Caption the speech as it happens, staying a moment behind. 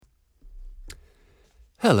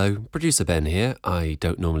Hello, producer Ben here. I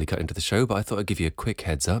don't normally cut into the show, but I thought I'd give you a quick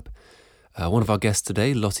heads up. One of our guests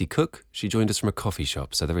today, Lottie Cook, she joined us from a coffee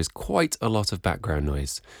shop, so there is quite a lot of background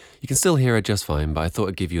noise. You can still hear her just fine, but I thought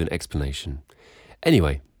I'd give you an explanation.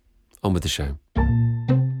 Anyway, on with the show.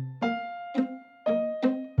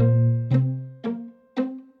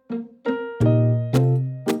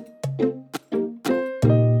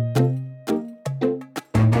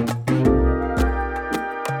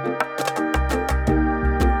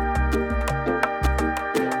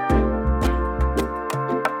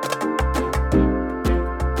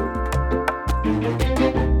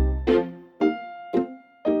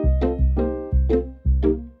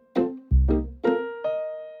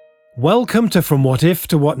 Welcome to From What If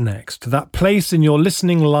to What Next, that place in your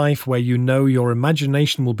listening life where you know your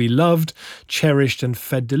imagination will be loved, cherished and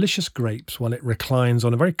fed delicious grapes while it reclines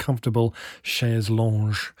on a very comfortable chaise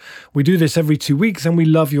lounge. We do this every 2 weeks and we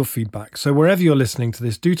love your feedback. So wherever you're listening to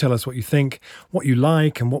this, do tell us what you think, what you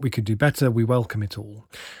like and what we could do better. We welcome it all.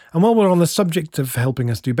 And while we're on the subject of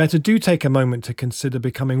helping us do better, do take a moment to consider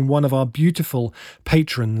becoming one of our beautiful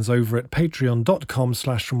patrons over at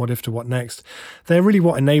patreon.com/FromWhatIfToWhatNext. They're really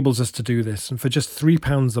what enables us to do this. And for just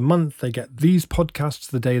 £3 a month, they get these podcasts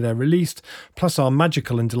the day they're released, plus our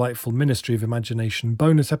magical and delightful Ministry of Imagination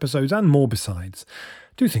bonus episodes and more besides.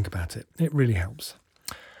 Do think about it. It really helps.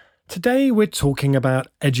 Today we're talking about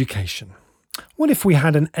education. What if we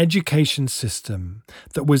had an education system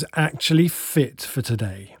that was actually fit for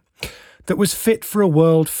today? That was fit for a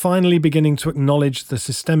world finally beginning to acknowledge the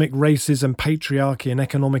systemic racism, patriarchy and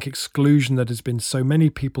economic exclusion that has been so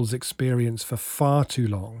many people's experience for far too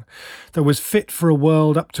long. That was fit for a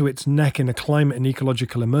world up to its neck in a climate and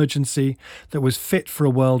ecological emergency. That was fit for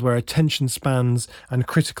a world where attention spans and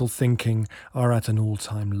critical thinking are at an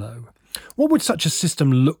all-time low. What would such a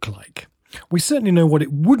system look like? We certainly know what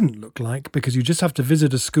it wouldn't look like because you just have to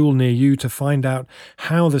visit a school near you to find out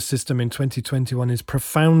how the system in 2021 is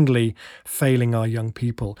profoundly failing our young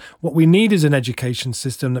people. What we need is an education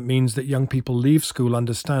system that means that young people leave school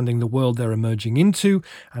understanding the world they're emerging into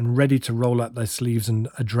and ready to roll up their sleeves and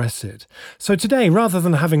address it. So today, rather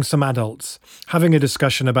than having some adults having a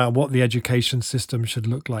discussion about what the education system should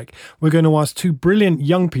look like, we're going to ask two brilliant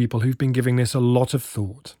young people who've been giving this a lot of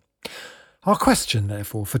thought. Our question,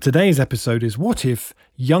 therefore, for today's episode is, what if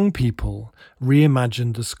young people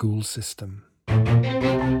reimagined the school system?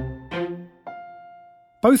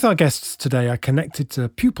 Both our guests today are connected to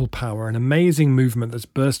Pupil Power, an amazing movement that's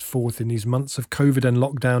burst forth in these months of COVID and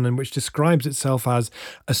lockdown and which describes itself as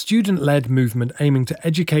a student-led movement aiming to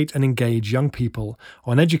educate and engage young people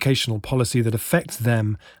on educational policy that affects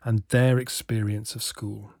them and their experience of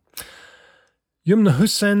school. Yumna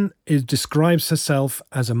Hussain describes herself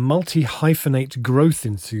as a multi-hyphenate growth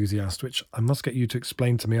enthusiast, which I must get you to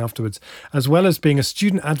explain to me afterwards, as well as being a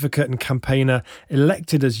student advocate and campaigner,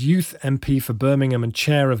 elected as Youth MP for Birmingham and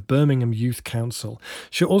chair of Birmingham Youth Council.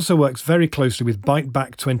 She also works very closely with Bite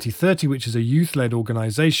Back 2030, which is a youth-led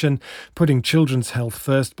organisation putting children's health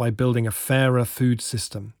first by building a fairer food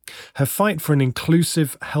system. Her fight for an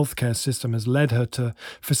inclusive healthcare system has led her to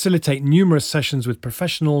facilitate numerous sessions with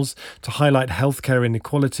professionals to highlight healthcare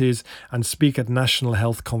inequalities and speak at national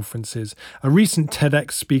health conferences. A recent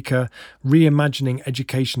TEDx speaker, Reimagining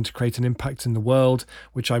Education to Create an Impact in the World,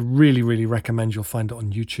 which I really recommend. You'll find it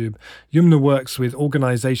on YouTube. Yumna works with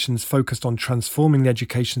organisations focused on transforming the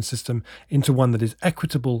education system into one that is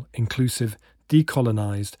equitable, inclusive,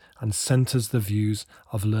 decolonised and centres the views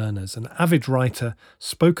of learners. An avid writer,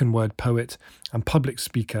 spoken word poet and public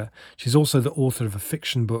speaker, she's also the author of a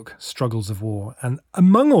fiction book, Struggles of War. And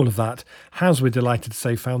among all of that, has, we're delighted to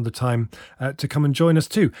say, found the time to come and join us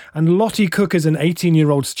too. And Lottie Cook is an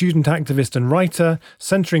 18-year-old student activist and writer,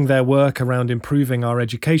 centring their work around improving our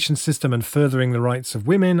education system and furthering the rights of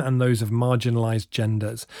women and those of marginalised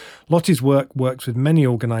genders. Lottie's work works with many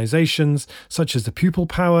organisations, such as the Pupil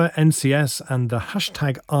Power, NCS, and the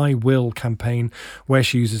 #IWill campaign, where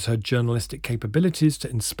she uses her journalistic capabilities to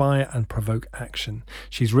inspire and provoke action.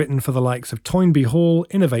 She's written for the likes of Toynbee Hall,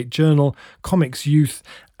 Innovate Journal, Comics Youth,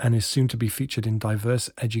 and is soon to be featured in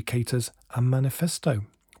Diverse Educators and Manifesto.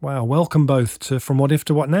 Wow, welcome both to From What If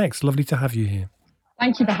to What Next. Lovely to have you here.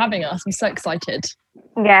 Thank you for having us. I'm so excited.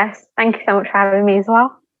 Yes, thank you so much for having me as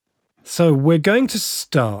well. So we're going to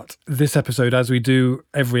start this episode, as we do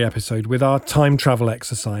every episode, with our time travel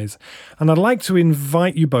exercise. And I'd like to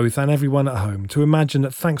invite you both and everyone at home to imagine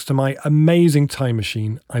that thanks to my amazing time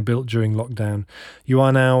machine I built during lockdown, you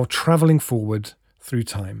are now travelling forward through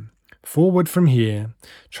time. Forward from here,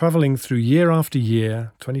 travelling through year after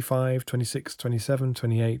year, 25, 26, 27,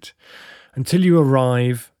 28, until you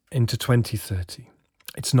arrive into 2030.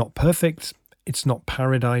 It's not perfect. it's not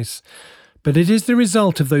paradise, but it is the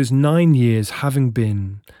result of those 9 years having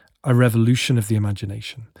been a revolution of the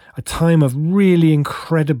imagination, a time of really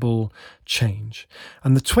incredible change.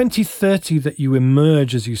 And the 2030 that you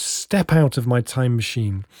emerge as you step out of my time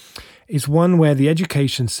machine is one where the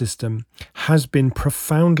education system has been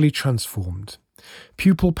profoundly transformed.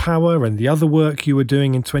 Pupil Power and the other work you were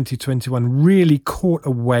doing in 2021 really caught a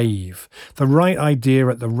wave, the right idea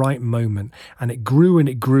at the right moment, and it grew and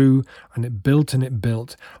it grew and it built and it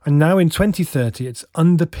built. And now in 2030, it's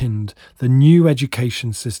underpinned the new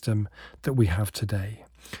education system that we have today.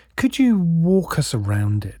 Could you walk us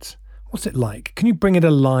around it? What's it like? Can you bring it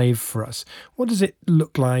alive for us? What does it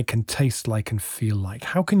look like and taste like and feel like?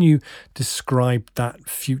 How can you describe that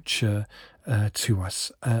future to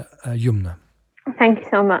us, Yumna? Thank you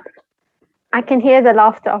so much. I can hear the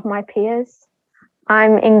laughter of my peers.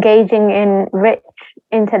 I'm engaging in rich,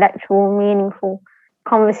 intellectual, meaningful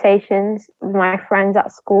conversations with my friends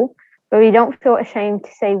at school, where we don't feel ashamed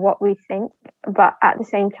to say what we think, but at the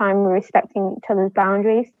same time, we're respecting each other's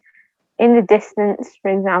boundaries. In the distance, for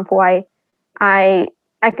example,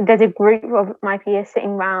 there's a group of my peers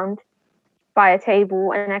sitting around by a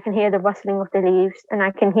table, and I can hear the rustling of the leaves, and I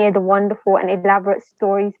can hear the wonderful and elaborate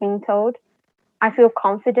stories being told. I feel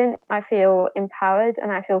confident, I feel empowered,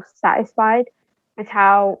 and I feel satisfied with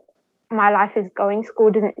how my life is going. School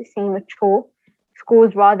doesn't seem a chore. School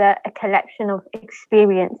is rather a collection of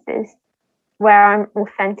experiences where I'm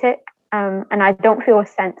authentic, and I don't feel a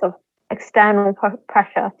sense of external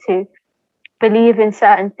pressure to believe in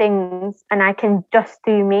certain things, and I can just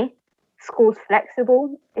do me. School's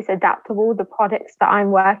flexible, it's adaptable. The projects that I'm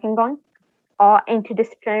working on are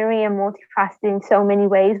interdisciplinary and multifaceted in so many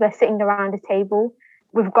ways. We're sitting around a table,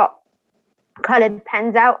 we've got coloured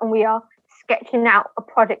pens out, and we are sketching out a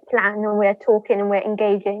project plan, and we're talking and we're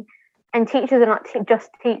engaging. And teachers are not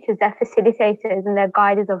just teachers, they're facilitators and they're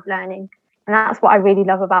guiders of learning. And that's what I really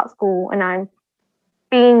love about school. And I'm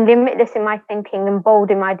being limitless in my thinking and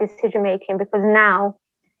bold in my decision making, because now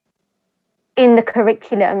in the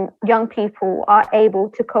curriculum, young people are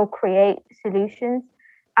able to co-create solutions.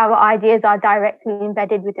 Our ideas are directly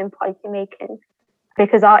embedded within policy making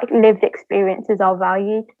because our lived experiences are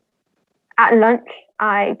valued. At lunch,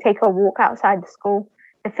 I take a walk outside the school.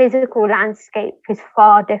 The physical landscape is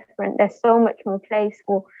far different. There's so much more place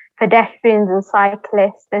for pedestrians and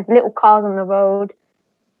cyclists. There's little cars on the road.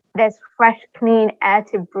 There's fresh, clean air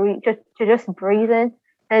to breathe, just breathe in.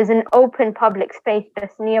 There's an open public space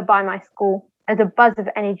just nearby my school. There's a buzz of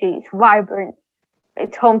energy. It's vibrant.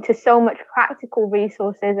 It's home to so much practical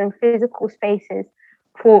resources and physical spaces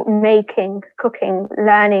for making, cooking,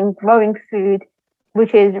 learning, growing food,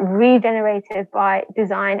 which is regenerative by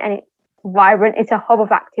design, and it's vibrant. It's a hub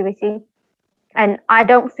of activity. And I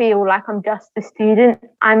don't feel like I'm just a student.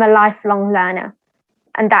 I'm a lifelong learner.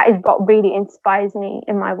 And that is what really inspires me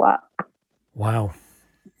in my work. Wow.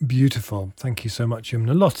 Beautiful. Thank you so much,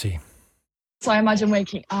 Yumna. Lottie. So I imagine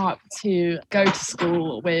waking up to go to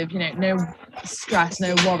school with, no stress,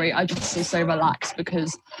 no worry. I just feel so relaxed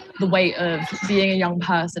because the weight of being a young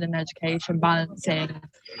person in education, balancing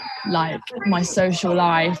like my social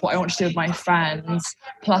life, what I want to do with my friends,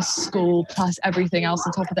 plus school, plus everything else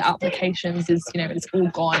on top of the applications is, it's all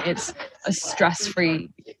gone. It's a stress-free,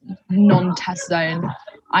 non-test zone.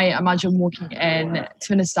 I imagine walking in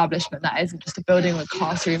to an establishment that isn't just a building with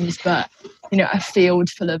classrooms, but, a field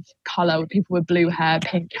full of colour with people with blue hair,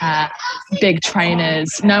 pink hair, big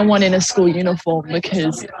trainers, no one in a school uniform,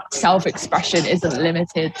 because self-expression isn't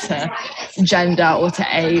limited to gender or to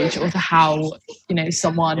age or to how,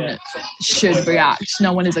 someone should react.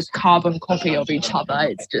 No one is a carbon copy of each other.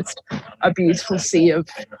 It's just a beautiful sea of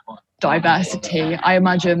diversity. I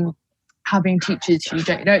imagine having teachers who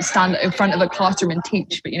don't stand in front of a classroom and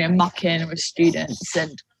teach, but muck in with students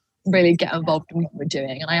and really get involved in what we're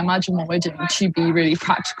doing. And I imagine what we're doing to be really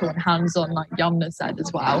practical and hands-on, like Yumna said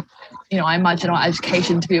as well. I imagine our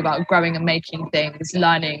education to be about growing and making things,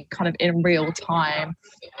 learning kind of in real time.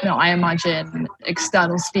 I imagine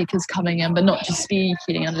external speakers coming in, but not just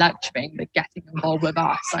speaking and lecturing, but getting involved with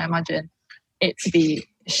us. I imagine it to be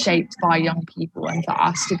shaped by young people and for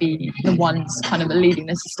us to be the ones kind of leading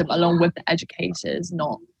the system along with the educators,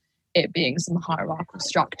 not it being some hierarchical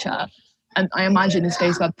structure. And I imagine a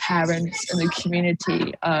space where parents and the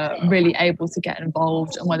community are really able to get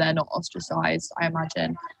involved and where they're not ostracised. I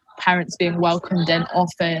imagine parents being welcomed in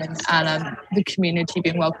often and the community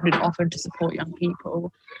being welcomed in often to support young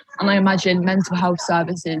people. And I imagine mental health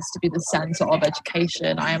services to be the centre of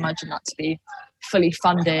education. I imagine that to be fully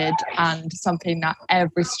funded and something that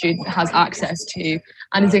every student has access to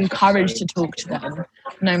and is encouraged to talk to them,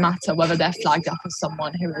 no matter whether they're flagged up as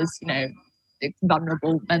someone who is,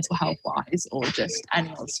 vulnerable mental health wise, or just any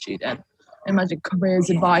other student. I imagine careers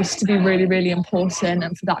advice to be really, really important,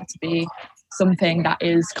 and for that to be something that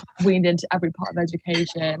is weaned into every part of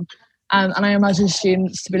education. And I imagine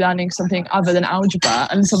students to be learning something other than algebra,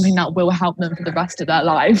 and something that will help them for the rest of their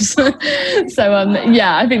lives. So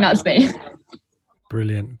yeah, I think that's me.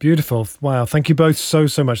 Brilliant. Beautiful. Wow. Thank you both so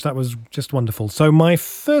much. That was just wonderful. So my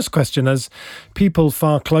first question, as people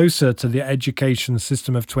far closer to the education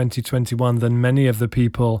system of 2021 than many of the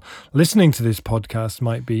people listening to this podcast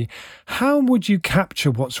might be, how would you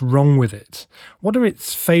capture what's wrong with it? What are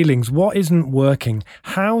its failings? What isn't working?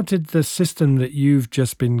 How did the system that you've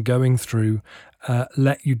just been going through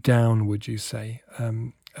let you down, would you say?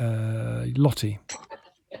 Lottie.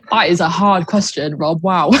 That is a hard question, Rob.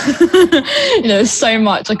 Wow. There's so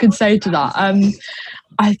much I could say to that.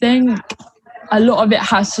 I think a lot of it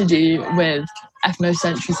has to do with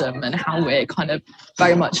ethnocentrism and how we're kind of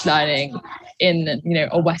very much learning in,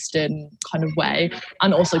 a Western kind of way,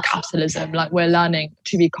 and also capitalism. Like, we're learning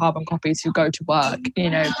to be carbon copies who go to work,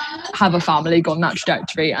 have a family, go on that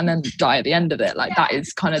trajectory, and then die at the end of it. Like, that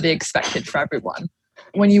is kind of the expected for everyone.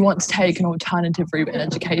 When you want to take an alternative route in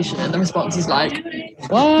education, and the response is like,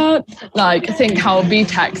 what? Like, I think how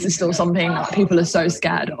BTECs is still something that people are so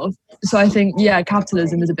scared of. So I think, yeah,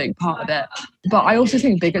 capitalism is a big part of it. But I also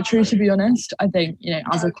think bigotry, to be honest. I think,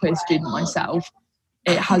 as a queer student myself,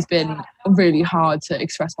 it has been really hard to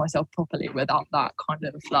express myself properly without that kind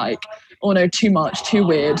of like, oh no, too much, too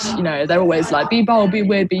weird. They're always like, be bold, be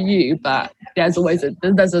weird, be you. But there's always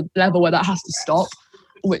there's a level where that has to stop,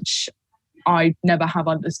 which I never have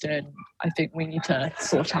understood. I think we need to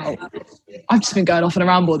sort out. I've just been going off on a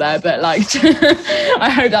ramble there, but like, I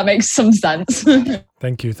hope that makes some sense.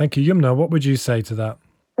 Thank you. Yumna, what would you say to that?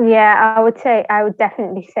 Yeah, I would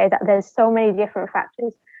definitely say that there's so many different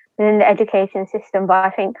factors within the education system, but I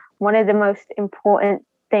think one of the most important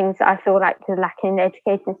things that I feel like is lacking in the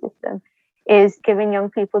education system is giving young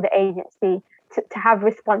people the agency to have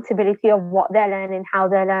responsibility of what they're learning, how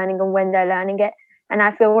they're learning, and when they're learning it. And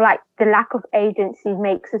I feel like the lack of agency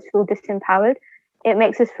makes us feel disempowered. It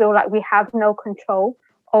makes us feel like we have no control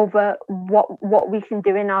over what we can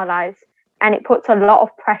do in our lives. And it puts a lot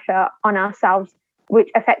of pressure on ourselves, which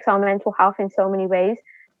affects our mental health in so many ways.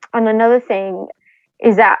 And another thing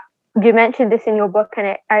is that you mentioned this in your book,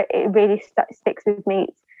 and it really sticks with me.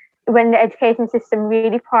 When the education system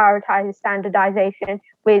really prioritizes standardization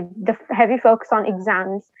with the heavy focus on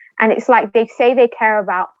exams, and it's like they say they care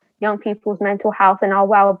about young people's mental health and our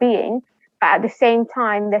well-being, but at the same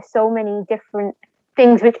time there's so many different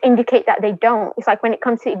things which indicate that they don't. It's like when it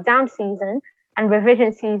comes to exam season and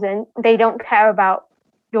revision season, they don't care about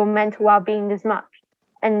your mental well-being as much,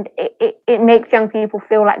 and it makes young people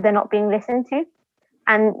feel like they're not being listened to,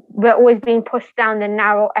 and we're always being pushed down the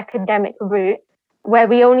narrow academic route where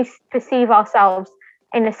we only perceive ourselves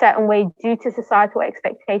in a certain way due to societal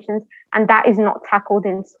expectations, and that is not tackled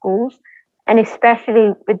in schools. And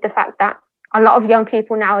especially with the fact that a lot of young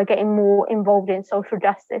people now are getting more involved in social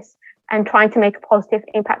justice and trying to make a positive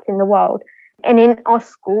impact in the world. And in our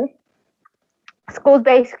school's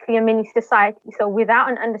basically a mini society. So without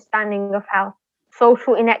an understanding of how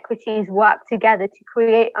social inequities work together to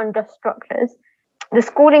create unjust structures, the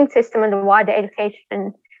schooling system and the wider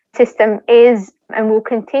education system is and will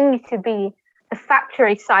continue to be a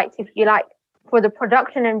factory site, if you like, for the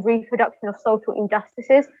production and reproduction of social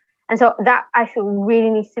injustices. And so that I feel really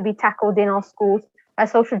needs to be tackled in our schools, where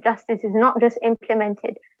social justice is not just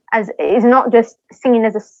implemented is not just seen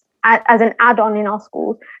as an add-on in our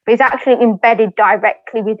schools, but it's actually embedded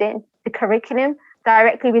directly within the curriculum,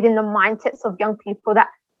 directly within the mindsets of young people, that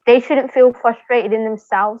they shouldn't feel frustrated in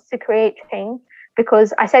themselves to create change.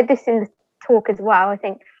 Because I said this in the talk as well, I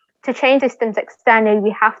think to change systems externally,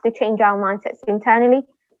 we have to change our mindsets internally.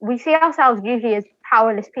 We see ourselves usually as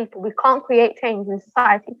powerless people. We can't create change in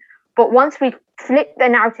society. But once we flip the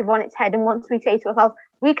narrative on its head, and once we say to ourselves,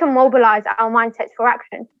 we can mobilize our mindsets for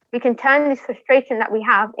action, we can turn this frustration that we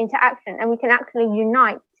have into action, and we can actually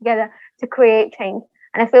unite together to create change.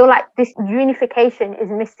 And I feel like this unification is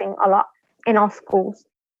missing a lot in our schools.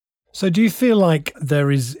 So do you feel like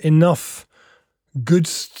there is enough good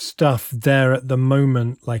stuff there at the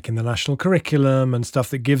moment, like in the national curriculum and stuff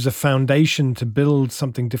that gives a foundation to build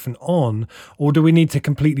something different on? Or do we need to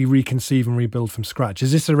completely reconceive and rebuild from scratch?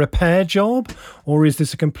 Is this a repair job, or is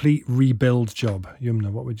this a complete rebuild job?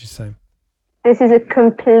 Yumna, what would you say? This is a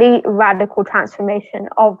complete radical transformation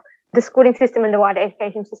of the schooling system and the wider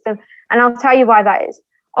education system. And I'll tell you why that is.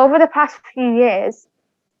 Over the past few years,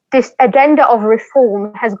 this agenda of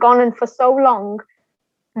reform has gone on for so long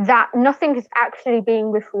that nothing is actually being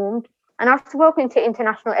reformed. And I've spoken to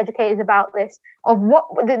international educators about this, of what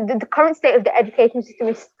the current state of the education system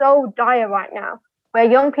is so dire right now, where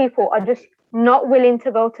young people are just not willing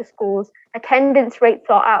to go to schools. Attendance rates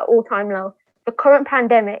are at all-time low. The current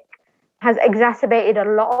pandemic has exacerbated a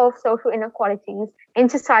lot of social inequalities in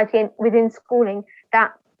society and within schooling,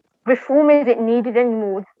 that reform isn't needed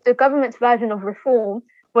anymore. The government's version of reform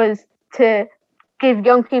was to give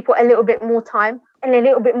young people a little bit more time and a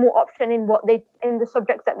little bit more option in the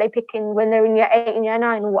subjects that they pick in when they're in year 8 and year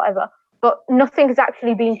 9 or whatever. But nothing has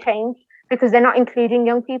actually been changed because they're not including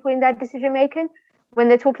young people in their decision making. When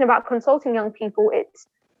they're talking about consulting young people, it's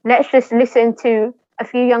let's just listen to a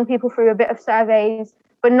few young people through a bit of surveys,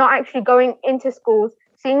 but not actually going into schools,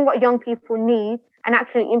 seeing what young people need and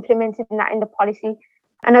actually implementing that in the policy.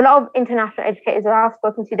 And a lot of international educators that I've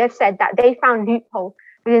spoken to, they've said that they found loopholes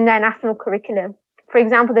within their national curriculum. For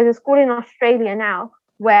example, there's a school in Australia now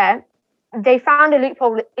where they found a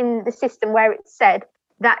loophole in the system where it said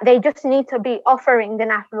that they just need to be offering the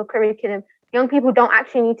national curriculum. Young people don't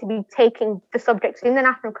actually need to be taking the subjects in the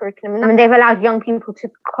national curriculum. And they've allowed young people to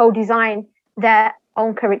co-design their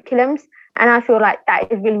own curriculums. And I feel like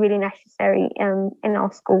that is really, really necessary in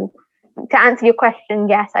our school. To answer your question,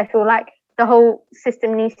 yes, I feel like the whole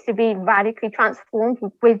system needs to be radically transformed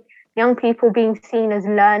with young people being seen as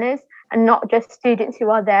learners and not just students who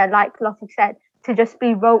are there, like Lottie said, to just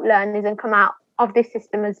be rote learners and come out of this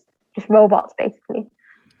system as just robots, basically.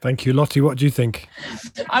 Thank you. Lottie, what do you think?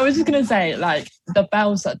 I was just going to say, like, the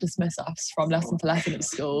bells that dismiss us from lesson to lesson at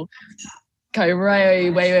school go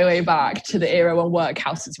way back to the era when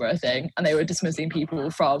workhouses were a thing and they were dismissing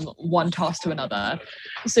people from one task to another.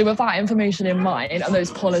 So with that information in mind and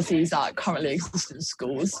those policies that currently exist in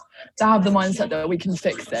schools, to have the mindset that we can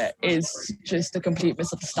fix it is just a complete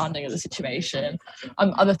misunderstanding of the situation.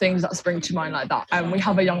 Other things that spring to mind like that, and we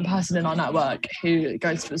have a young person in our network who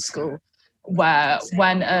goes to a school where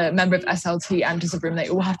when a member of SLT enters a room, they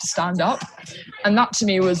all have to stand up. And that to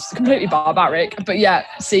me was completely barbaric. But yeah,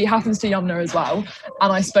 see, it happens to Yumna as well.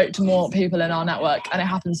 And I spoke to more people in our network and it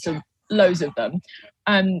happens to loads of them.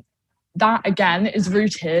 And that again is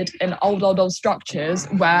rooted in old structures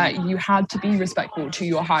where you had to be respectful to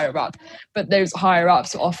your higher up. But those higher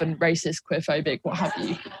ups are often racist, queerphobic, what have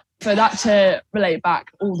you. For that to relate back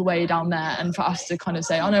all the way down there and for us to kind of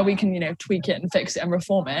say, oh no, we can, tweak it and fix it and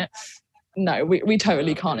reform it. No, we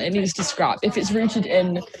totally can't. It needs to scrap. If it's rooted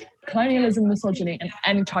in colonialism, misogyny, and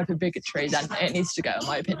any type of bigotry, then it needs to go, in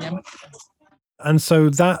my opinion. And so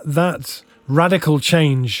that radical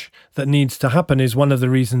change that needs to happen is one of the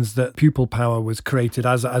reasons that Pupil Power was created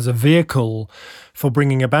as a vehicle for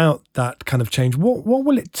bringing about that kind of change. What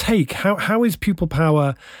will it take? How is Pupil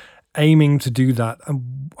Power aiming to do that?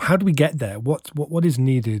 And how do we get there? What is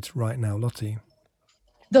needed right now, Lottie?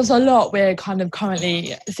 There's a lot we're kind of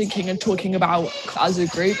currently thinking and talking about as a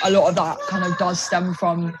group. A lot of that kind of does stem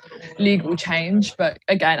from legal change. But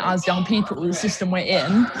again, as young people, the system we're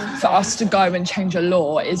in, for us to go and change a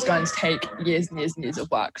law is going to take years and years and years of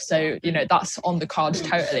work. So, that's on the cards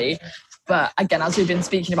totally. But again, as we've been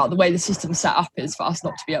speaking about, the way the system's set up is for us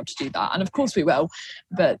not to be able to do that. And of course we will,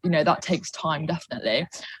 but that takes time, definitely.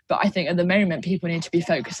 But I think at the moment, people need to be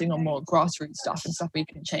focusing on more grassroots stuff and stuff we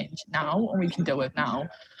can change now and we can deal with now.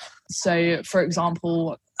 So, for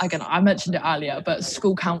example, again, I mentioned it earlier, but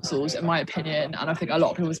school councils, in my opinion, and I think a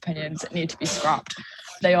lot of people's opinions, need to be scrapped.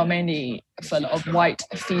 They are mainly full of white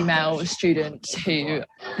female students who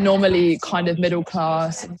normally kind of middle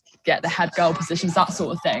class, get the head girl positions, that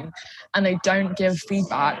sort of thing. And they don't give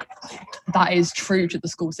feedback that is true to the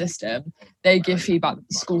school system. They give feedback that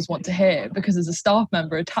the schools want to hear because there's a staff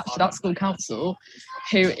member attached to that school council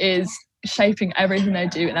who is shaping everything they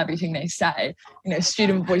do and everything they say.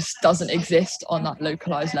 Student voice doesn't exist on that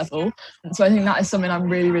localized level. And so I think that is something I'm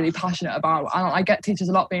really, really passionate about. And I get teachers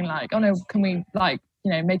a lot being like, oh no, can we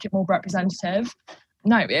make it more representative?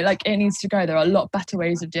 No, it needs to go. There are a lot better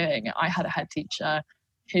ways of doing it. I had a head teacher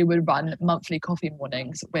who would run monthly coffee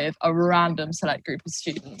mornings with a random select group of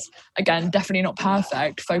students. Again, definitely not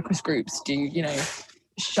perfect. Focus groups do,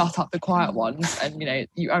 shut up the quiet ones and,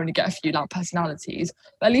 you only get a few loud personalities.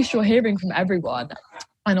 But at least you're hearing from everyone.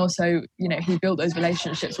 And also, he built those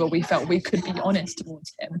relationships where we felt we could be honest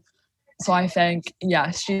towards him. So I think,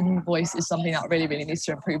 student voice is something that really, really needs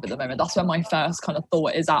to improve at the moment. That's where my first kind of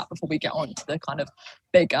thought is at before we get on to the kind of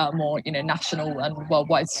bigger, more, national and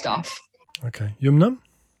worldwide stuff. Okay. Yumna?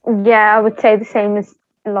 Yeah, I would say the same as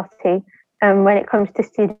Lottie. When it comes to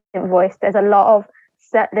student voice, there's a lot of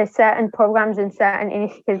there's certain programs and certain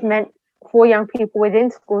initiatives meant for young people within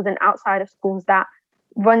schools and outside of schools that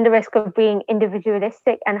run the risk of being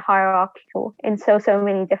individualistic and hierarchical in so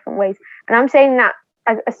many different ways. And I'm saying that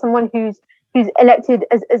as someone who's elected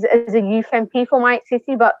as a youth MP for my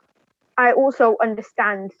city, but I also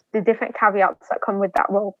understand the different caveats that come with that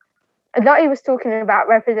role. Lottie was talking about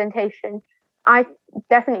representation. I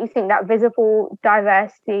definitely think that visible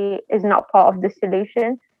diversity is not part of the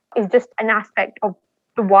solution. It's just an aspect of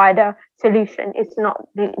the wider solution. It's not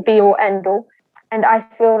the be all end all. And I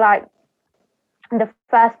feel like the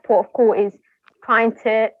first port of call is trying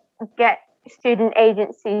to get student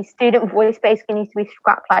agency, student voice basically needs to be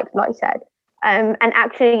scrapped, like Lottie said, and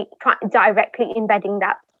actually directly embedding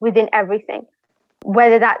that within everything,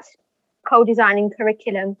 whether that's co-designing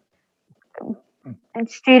curriculum, and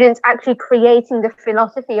students actually creating the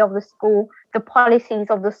philosophy of the school, the policies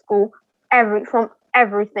of the school, from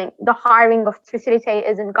everything, the hiring of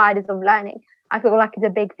facilitators and guiders of learning. I feel like it's a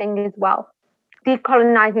big thing as well.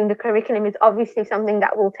 Decolonizing the curriculum is obviously something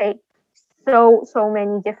that will take so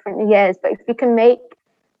many different years, but if we can make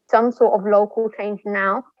some sort of local change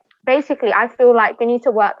now, basically I feel like we need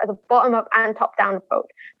to work as a bottom-up and top-down approach,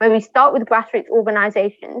 where we start with grassroots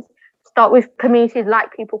organizations, start with communities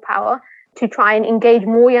like People Power, to try and engage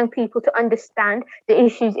more young people to understand the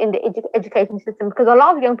issues in the education system. Because a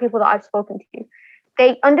lot of young people that I've spoken to,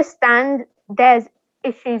 they understand there's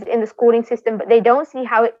issues in the schooling system, but they don't see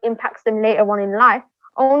how it impacts them later on in life.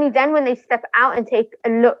 Only then, when they step out and take a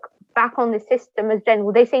look back on the system as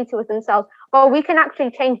general, they say to themselves, well, we can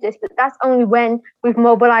actually change this, but that's only when we've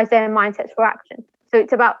mobilized their mindsets for action. So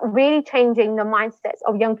it's about really changing the mindsets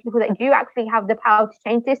of young people that you actually have the power to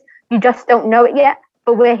change this. You just don't know it yet,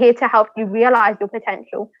 but we're here to help you realize your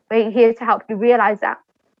potential. We're here to help you realize that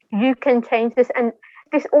you can change this. And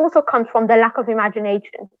this also comes from the lack of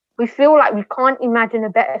imagination. We feel like we can't imagine a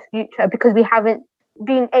better future because we haven't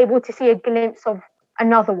been able to see a glimpse of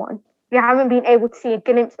another one. We haven't been able to see a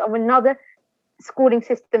glimpse of another schooling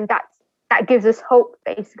system that gives us hope,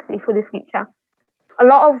 basically, for the future. A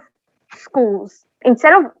lot of schools,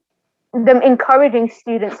 instead of them encouraging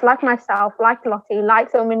students like myself, like Lottie, like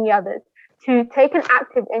so many others, to take an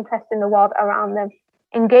active interest in the world around them,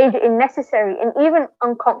 engage in necessary and even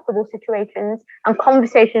uncomfortable situations and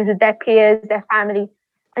conversations with their peers, their family,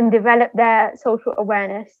 and develop their social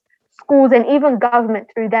awareness. Schools and even government,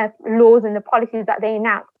 through their laws and the policies that they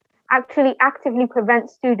enact, actually actively prevent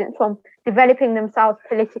students from developing themselves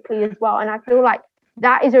politically as well. And I feel like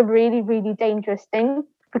that is a really, really dangerous thing,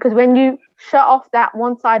 because when you shut off that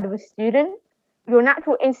one side of a student, your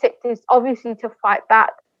natural instinct is obviously to fight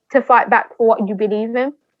back for what you believe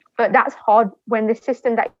in. But that's hard when the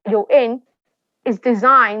system that you're in is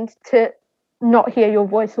designed to not hear your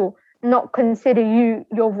voice or not consider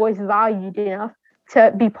your voice valued enough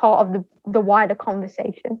to be part of the wider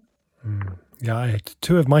conversation. Yeah,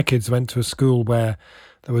 two of my kids went to a school where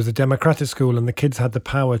there was a democratic school and the kids had the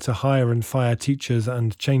power to hire and fire teachers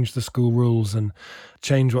and change the school rules and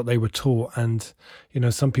change what they were taught. And,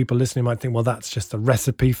 some people listening might think, well, that's just a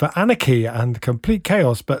recipe for anarchy and complete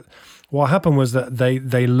chaos. But what happened was that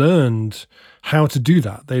they learned how to do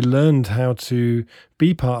that. They learned how to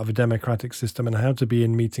be part of a democratic system and how to be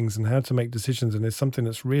in meetings and how to make decisions. And it's something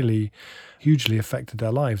that's really hugely affected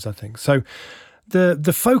their lives, I think. So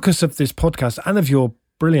the focus of this podcast and of your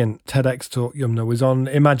brilliant TEDx talk, Yumna, was on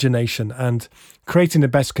imagination and creating the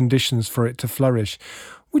best conditions for it to flourish.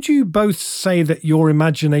 Would you both say that your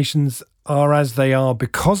imaginations are as they are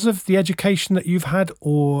because of the education that you've had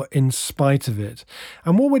or in spite of it?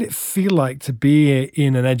 And what would it feel like to be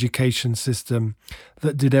in an education system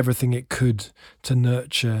that did everything it could to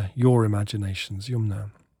nurture your imaginations?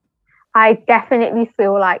 Yumna? I definitely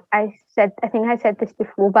feel like I think I said this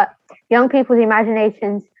before, but young people's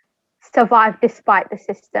imaginations survive despite the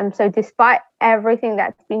system. So despite everything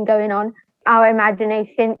that's been going on, our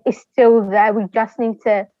imagination is still there. We just need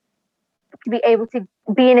to be able to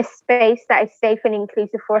be in a space that is safe and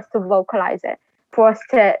inclusive for us to vocalize it, for us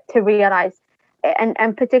to realize it.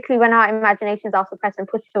 And particularly when our imaginations are suppressed and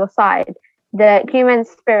pushed to a side, the human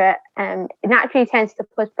spirit naturally tends to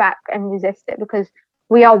push back and resist it, because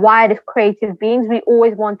we are wired as creative beings. We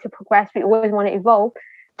always want to progress. We always want to evolve.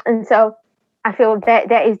 And so I feel that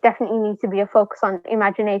there is definitely need to be a focus on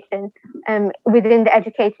imagination within the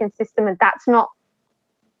education system. And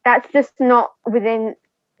that's just not within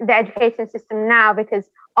the education system now, because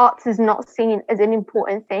arts is not seen as an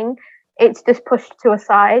important thing. It's just pushed to a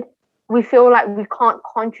side. We feel like we can't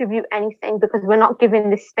contribute anything because we're not given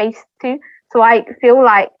the space to. So I feel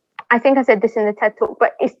like, I think I said this in the TED Talk,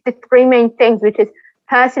 but it's the three main things, which is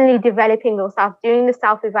personally developing yourself, doing the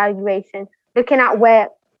self-evaluation, looking at where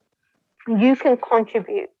you can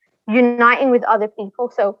contribute, uniting with other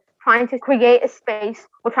people. So trying to create a space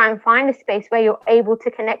or try and find a space where you're able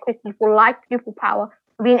to connect with people like People Power,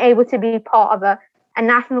 being able to be part of a a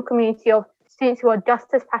national community of students who are just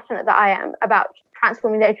as passionate that I am about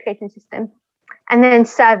transforming the education system. And then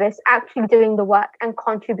service, actually doing the work and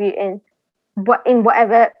contributing in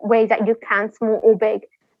whatever way that you can, small or big,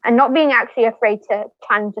 and not being actually afraid to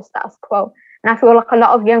challenge the status quo. And I feel like a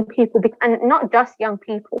lot of young people, and not just young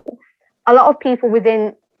people, a lot of people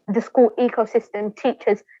within the school ecosystem,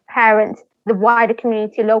 teachers, parents, the wider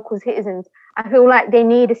community, local citizens, I feel like they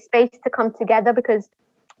need a space to come together, because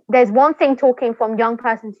there's one thing talking from young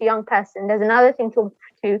person to young person. There's another thing talking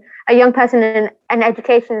to a young person in an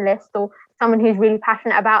educationalist or someone who's really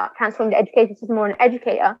passionate about transforming the education system or an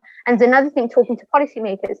educator. And there's another thing talking to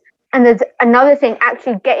policymakers. And there's another thing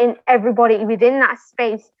actually getting everybody within that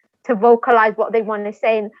space to vocalize what they want to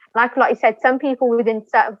say. And like you said, some people within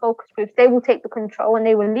certain focus groups, they will take the control and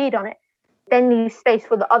they will lead on it. Then leave space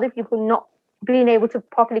for the other people not being able to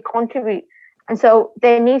properly contribute. And so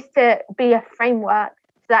there needs to be a framework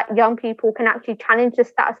so that young people can actually challenge the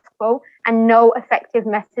status quo and know effective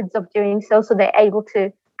methods of doing so they're able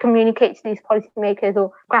to communicate to these policymakers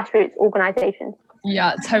or grassroots organizations.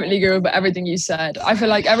 Yeah, totally agree with everything you said. I feel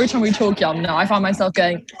like every time we talk, Yumna, I find myself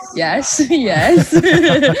going, yes, yes,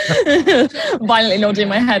 violently nodding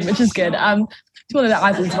my head, which is good. To one of the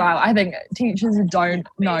ads as well, I think teachers don't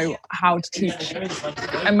know how to teach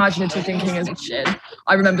imaginative thinking as a kid.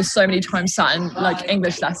 I remember so many times sat in like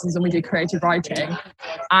English lessons and we did creative writing,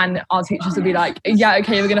 and our teachers would be like, yeah,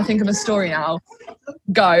 okay, we're going to think of a story now,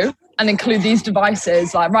 go and include these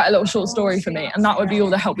devices, like write a little short story for me, and that would be all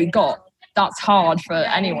the help we got. That's hard for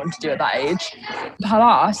anyone to do at that age.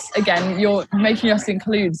 Plus, again, you're making us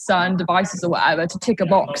include certain devices or whatever to tick a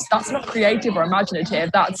box. That's not creative or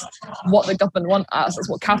imaginative. That's what the government wants us. That's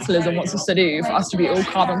what capitalism wants us to do, for us to be all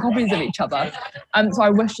carbon copies of each other. So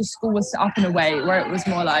I wish the school was set up in a way where it was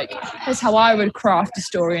more like, here's how I would craft a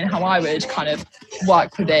story and how I would kind of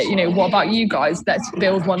work with it. You know, what about you guys? Let's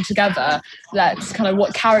build one together. Let's kind of,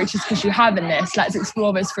 what characters could you have in this? Let's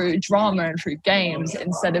explore this through drama and through games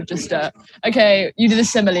instead of just okay, you did a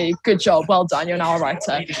simile, good job, well done, you're now a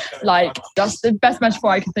writer. Like, that's the best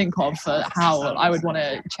metaphor I can think of for how I would want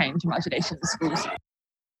to change imagination in schools.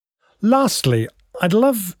 Lastly, I'd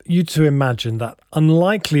love you to imagine that,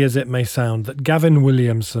 unlikely as it may sound, that Gavin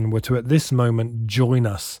Williamson were to at this moment join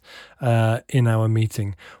us in our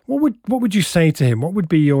meeting. What would you say to him? What would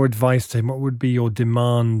be your advice to him? What would be your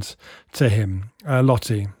demand to him?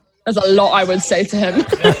 Lottie? There's a lot I would say to him.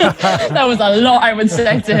 There was a lot I would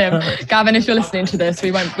say to him. Gavin, if you're listening to this,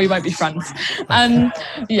 we won't be friends.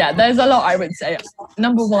 Yeah, there's a lot I would say.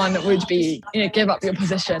 Number one would be, give up your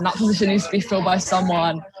position. That position needs to be filled by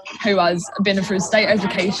someone who has been through state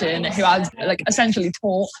education, who has essentially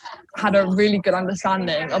taught, had a really good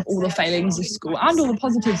understanding of all the failings of school and all the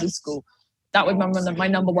positives of school. That would be my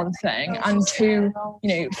number one thing. And two,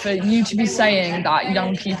 for you to be saying that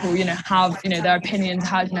young people, have, their opinions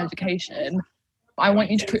heard in education, I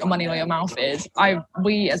want you to put your money where your mouth is.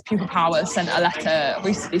 We as People Power sent a letter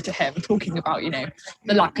recently to him talking about,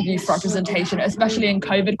 the lack of youth representation, especially in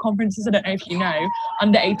COVID conferences. I don't know if you know,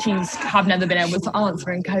 under 18s have never been able to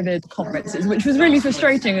answer in COVID conferences, which was really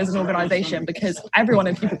frustrating as an organisation, because everyone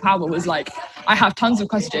in People Power was like, I have tons of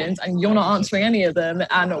questions and you're not answering any of them,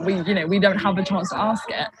 and we don't have a chance to ask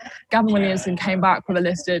it. Gavin Williamson came back with a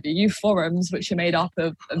list of youth forums, which are made up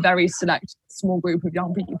of a very select small group of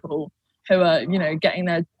young people who are, getting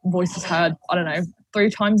their voices heard, 3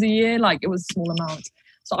 times a year. It was a small amount.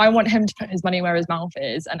 So I want him to put his money where his mouth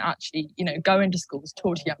is and actually, go into schools,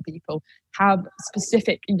 talk to young people, have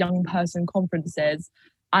specific young person conferences,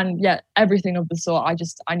 and everything of the sort.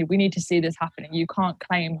 We need to see this happening. You can't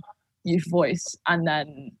claim youth voice and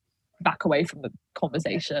then back away from the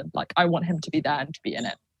conversation. I want him to be there and to be in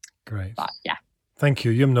it. Great. But yeah. Thank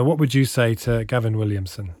you. Yumna, what would you say to Gavin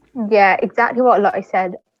Williamson? Yeah, exactly what Lottie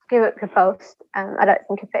said. Give up your post. I don't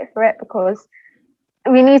think you're fit for it, because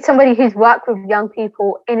we need somebody who's worked with young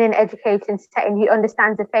people in an education setting, who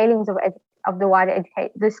understands the failings of the wider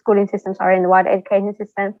the schooling system, in the wider education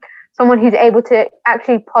system. Someone who's able to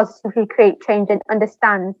actually positively create change and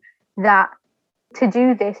understand that to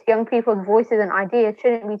do this, young people's voices and ideas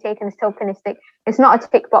shouldn't be taken as tokenistic. It's not a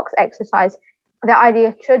tick box exercise. The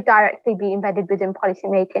idea should directly be embedded within policy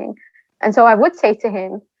making. And so I would say to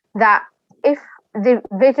him that if the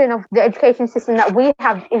vision of the education system that we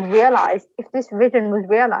have is realized, if this vision was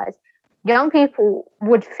realized, young people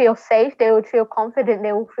would feel safe, they would feel confident,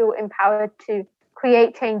 they would feel empowered to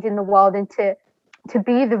create change in the world and to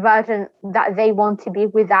be the version that they want to be,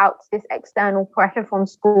 without this external pressure from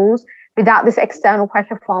schools, without this external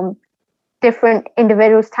pressure from different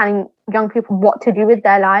individuals telling young people what to do with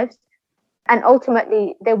their lives. And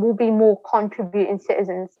ultimately, there will be more contributing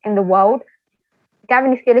citizens in the world.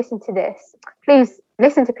 Gavin, if you listen to this, please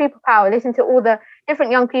listen to People Power, listen to all the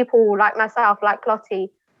different young people like myself, like Lottie,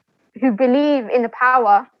 who believe in the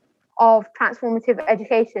power of transformative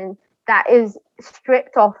education that is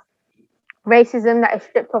stripped of racism, that is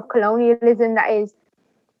stripped of colonialism, that is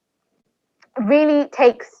really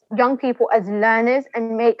takes young people as learners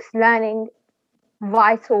and makes learning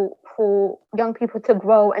vital for young people to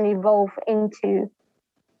grow and evolve into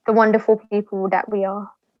the wonderful people that we are.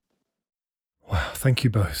 Wow, thank you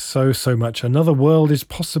both so much. Another world is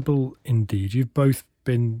possible indeed. You've both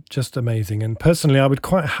been just amazing. And personally, I would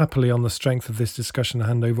quite happily, on the strength of this discussion,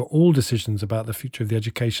 hand over all decisions about the future of the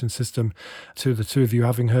education system to the two of you,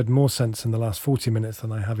 having heard more sense in the last 40 minutes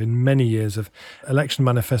than I have in many years of election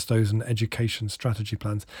manifestos and education strategy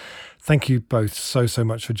plans. Thank you both so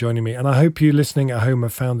much for joining me. And I hope you listening at home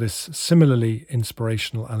have found this similarly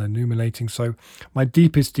inspirational and illuminating. So my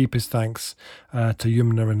deepest thanks to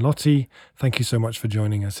Yumna and Lottie. Thank you so much for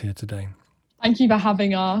joining us here today. Thank you for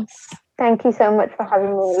having us. Thank you so much for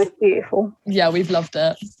having me. It was beautiful. Yeah, we've loved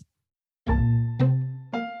it.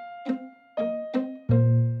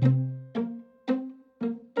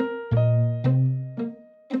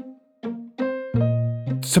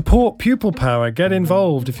 Support Pupil Power. Get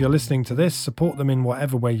involved. If you're listening to this, support them in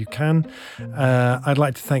whatever way you can. I'd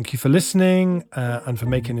like to thank you for listening and for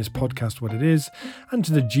making this podcast what it is, and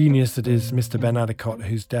to the genius that is Mr. Ben Adicott,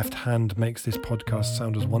 whose deft hand makes this podcast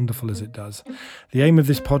sound as wonderful as it does. The aim of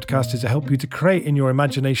this podcast is to help you to create in your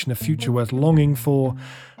imagination a future worth longing for.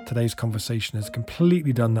 Today's conversation has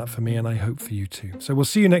completely done that for me, and I hope for you too. So we'll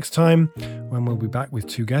see you next time when we'll be back with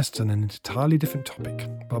two guests and an entirely different topic.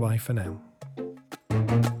 Bye-bye for now.